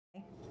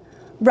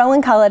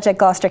Rowan College at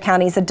Gloucester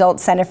County's Adult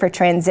Center for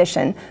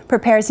Transition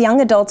prepares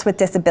young adults with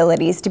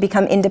disabilities to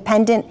become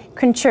independent,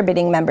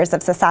 contributing members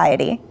of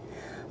society.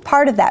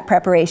 Part of that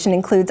preparation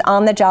includes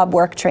on-the-job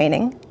work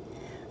training.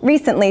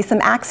 Recently,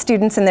 some ACT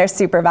students and their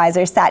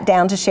supervisors sat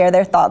down to share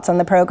their thoughts on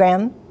the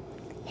program.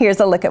 Here's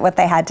a look at what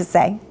they had to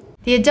say.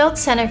 The Adult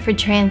Center for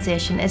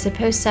Transition is a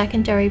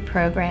post-secondary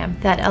program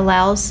that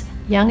allows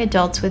young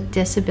adults with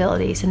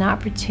disabilities an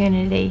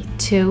opportunity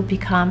to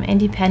become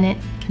independent,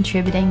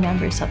 contributing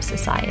members of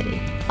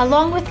society.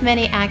 Along with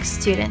many ACT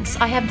students,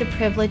 I have the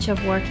privilege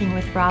of working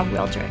with Rob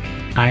Wildrick.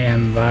 I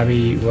am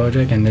Robbie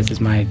Wildrick, and this is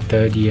my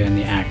third year in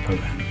the ACT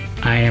program.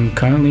 I am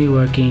currently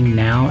working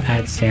now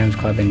at Sam's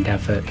Club in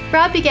Deptford.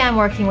 Rob began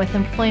working with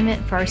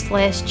Employment First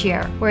last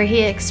year, where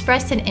he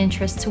expressed an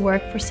interest to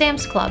work for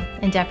Sam's Club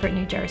in Deptford,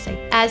 New Jersey.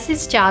 As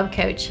his job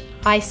coach,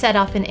 I set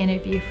up an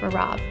interview for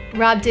Rob.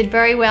 Rob did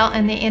very well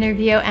in the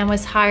interview and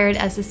was hired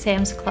as a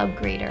Sam's Club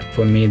greeter.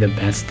 For me, the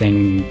best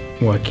thing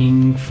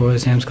working for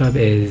Sam's Club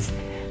is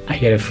I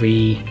get a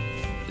free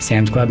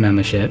Sam's Club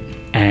membership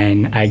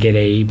and I get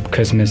a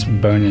Christmas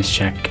bonus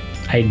check.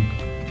 I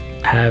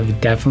have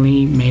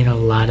definitely made a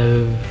lot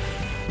of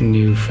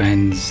new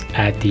friends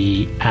at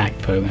the ACT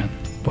program.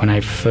 When I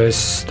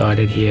first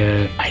started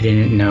here, I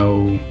didn't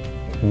know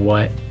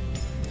what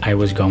I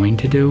was going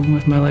to do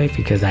with my life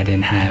because I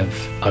didn't have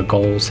a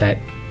goal set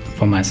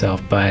for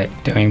myself. But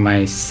during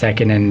my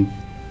second and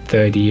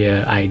third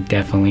year, I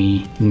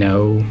definitely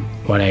know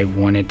what I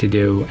wanted to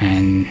do,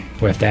 and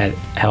with that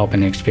help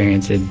and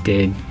experience, it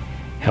did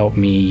help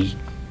me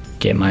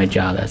get my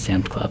job at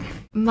Sam's Club.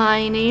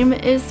 My name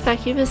is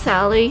Becky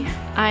Vasali.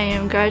 I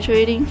am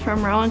graduating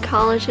from Rowan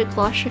College at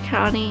Gloucester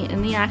County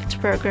in the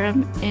ACT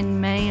program in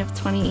May of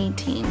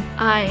 2018.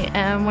 I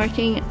am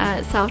working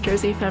at South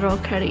Jersey Federal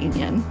Credit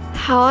Union.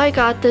 How I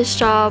got this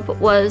job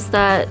was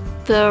that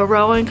the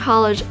Rowan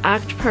College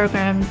ACT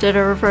program did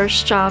a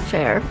reverse job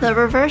fair. The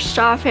reverse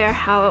job fair,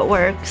 how it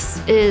works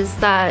is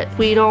that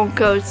we don't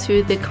go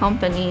to the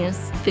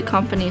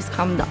companies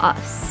come to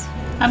us.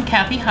 I'm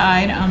Kathy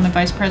Hyde. I'm the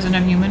Vice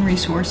President of Human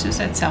Resources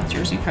at South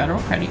Jersey Federal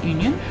Credit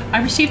Union.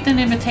 I received an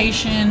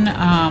invitation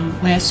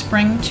last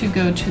spring to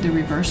go to the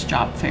reverse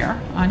job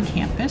fair on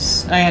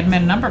campus. I had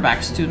met a number of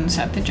ACT students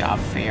at the job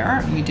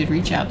fair. We did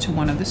reach out to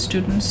one of the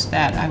students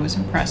that I was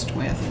impressed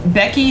with.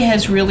 Becky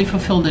has really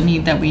fulfilled a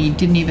need that we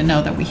didn't even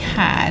know that we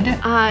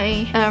had.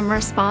 I am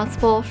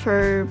responsible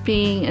for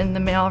being in the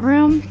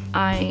mailroom.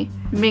 I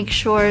make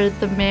sure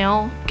the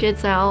mail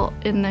gets out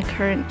in the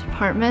current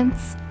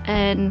departments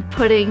and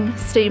putting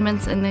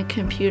statements in the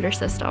computer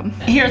system.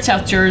 Here at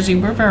South Jersey,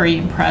 we're very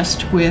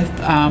impressed with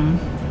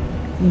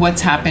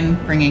what's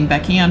happened bringing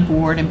Becky on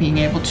board and being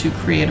able to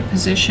create a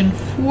position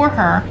for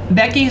her.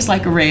 Becky is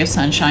like a ray of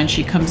sunshine.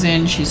 She comes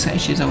in,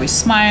 she's always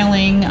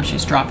smiling,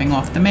 she's dropping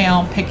off the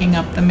mail, picking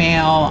up the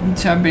mail,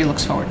 so everybody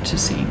looks forward to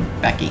seeing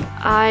Becky.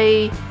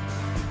 I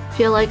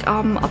feel like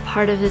I'm a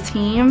part of the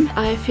team.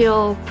 I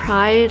feel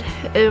pride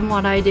in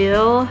what I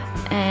do,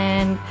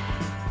 and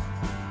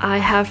I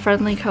have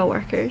friendly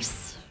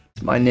coworkers.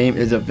 My name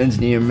is Vince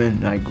Neiman,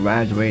 and I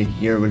graduated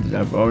here with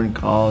Rowan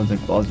College in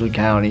Gloucester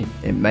County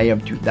in May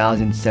of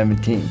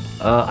 2017.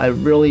 I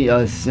really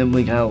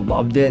simply kind of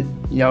loved it,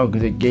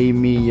 because it gave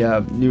me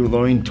a new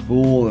learning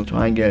tool to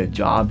try and get a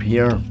job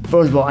here.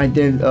 First of all, I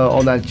did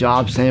all that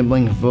job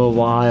sampling for a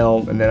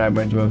while, and then I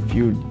went to a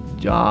few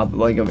job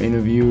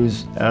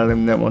interviews,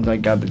 and then once I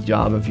got the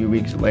job a few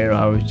weeks later,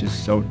 I was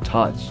just so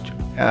touched.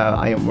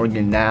 I am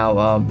working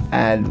now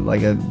at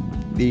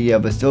the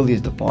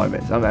facilities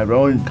department. So I'm at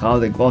Rowan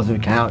College at Gloucester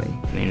County.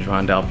 My name is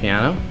Ron Del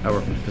Piano. I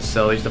work in the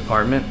facilities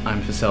department.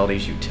 I'm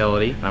facilities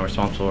utility. I'm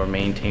responsible for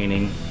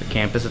maintaining the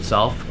campus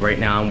itself. Right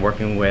now I'm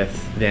working with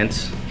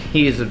Vince.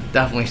 He is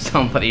definitely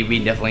somebody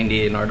we definitely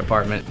need in our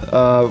department.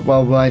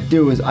 Well, what I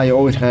do is I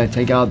always kind of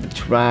take out the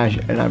trash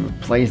and I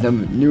replace them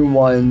with new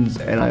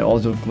ones, and I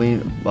also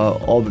clean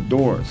all the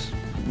doors.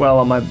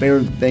 Well, my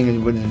favorite thing is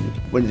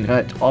when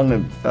kind of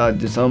talking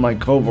to some of my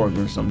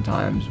coworkers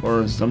sometimes,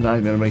 or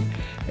sometimes I'm like,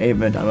 hey,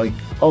 man, I'm like,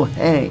 oh,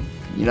 hey,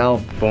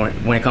 But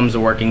when it comes to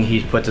working,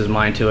 he puts his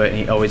mind to it, and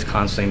he always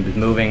constantly is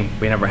moving.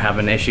 We never have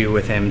an issue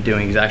with him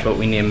doing exactly what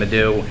we need him to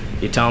do.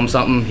 You tell him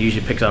something, he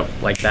usually picks up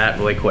like that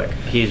really quick.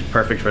 He's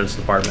perfect for this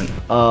department.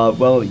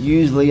 Well,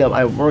 usually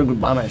I work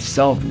by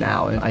myself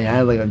now, and I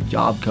had a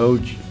job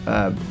coach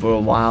for a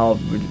while,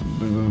 which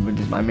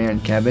is my man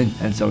Kevin,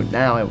 and so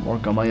now I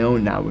work on my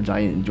own now, which I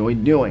enjoy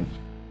doing.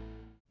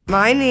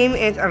 My name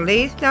is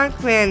Elise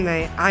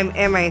Dunkley. I'm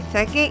in my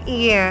second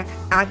year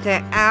at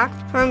the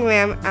ACT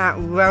program at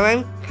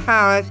Rowan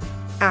College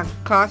at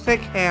Gloucester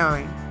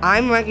County.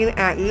 I'm working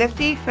at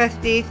Nifty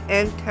Fristies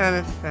in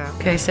Turnersville.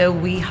 Okay, so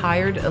we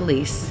hired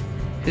Elise,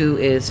 who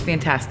is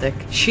fantastic.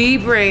 She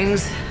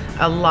brings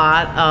a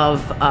lot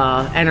of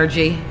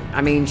energy.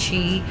 I mean,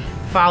 she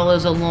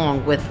follows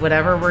along with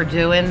whatever we're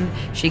doing.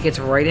 She gets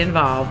right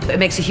involved. It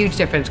makes a huge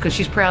difference because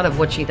she's proud of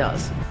what she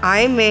does.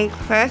 I make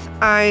fresh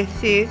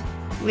ices,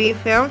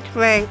 refill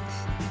drinks,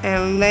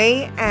 and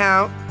lay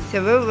out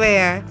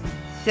silverware,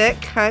 sit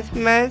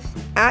customers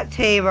at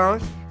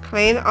tables,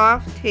 clean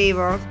off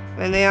tables,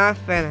 when they are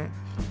finished.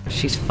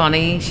 She's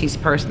funny, she's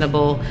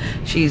personable,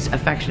 she's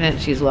affectionate,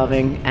 she's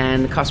loving,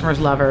 and the customers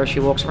love her. She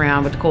walks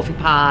around with the coffee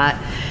pot,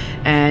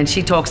 and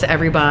she talks to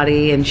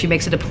everybody, and she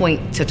makes it a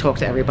point to talk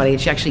to everybody,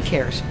 and she actually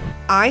cares.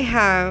 I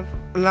have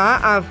a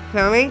lot of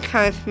friendly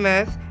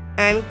customers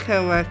and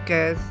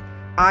coworkers.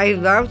 I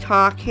love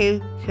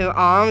talking to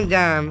all of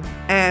them,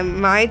 and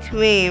my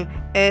dream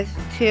is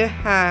to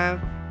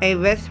have a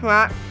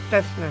restaurant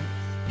business.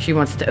 She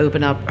wants to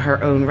open up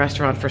her own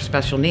restaurant for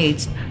special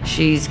needs.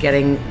 She's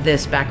getting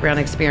this background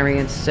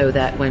experience so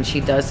that when she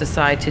does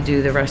decide to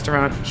do the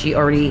restaurant, she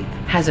already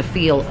has a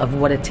feel of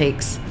what it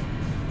takes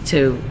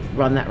to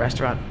run that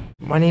restaurant.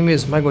 My name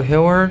is Michael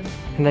Hillard,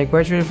 and I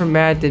graduated from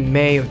MAD in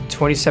May of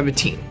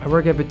 2017. I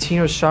work at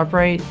Bettino's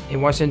ShopRite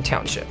in Washington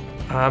Township.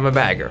 I'm a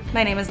bagger.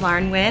 My name is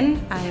Lauren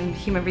Wynn. I'm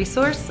Human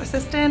Resource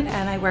Assistant,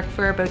 and I work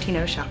for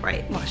Bettino's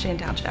ShopRite, Washington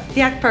Township.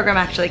 The ACT program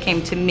actually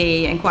came to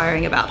me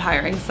inquiring about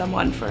hiring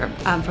someone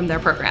from their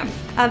program.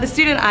 The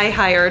student I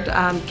hired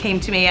came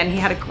to me, and he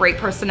had a great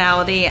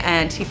personality,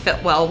 and he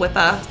fit well with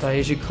us. I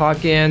usually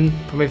clock in,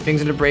 put my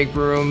things in the break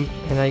room,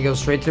 and I go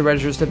straight to the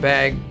registers to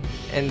bag.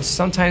 And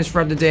sometimes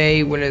throughout the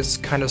day, when it's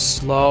kind of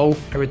slow,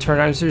 I return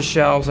items to the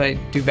shelves, I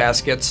do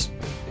baskets.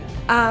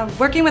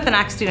 Working with an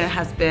ACT student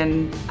has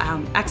been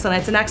excellent.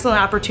 It's an excellent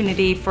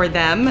opportunity for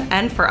them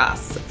and for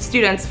us.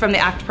 Students from the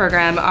ACT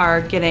program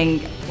are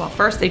getting, well,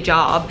 first a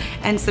job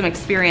and some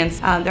experience.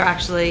 They're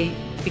actually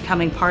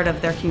becoming part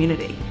of their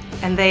community.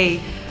 And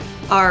they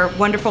are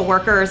wonderful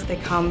workers. They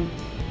come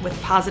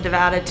with positive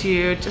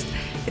attitude.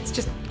 It's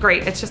just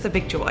great. It's just a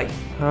big joy.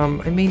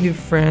 I made new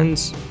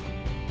friends,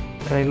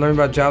 and I learned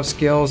about job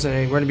skills, and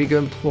I learned to be a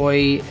good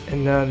employee.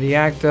 And the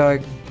ACT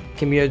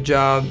gave me a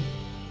job,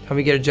 helped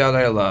me get a job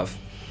that I love.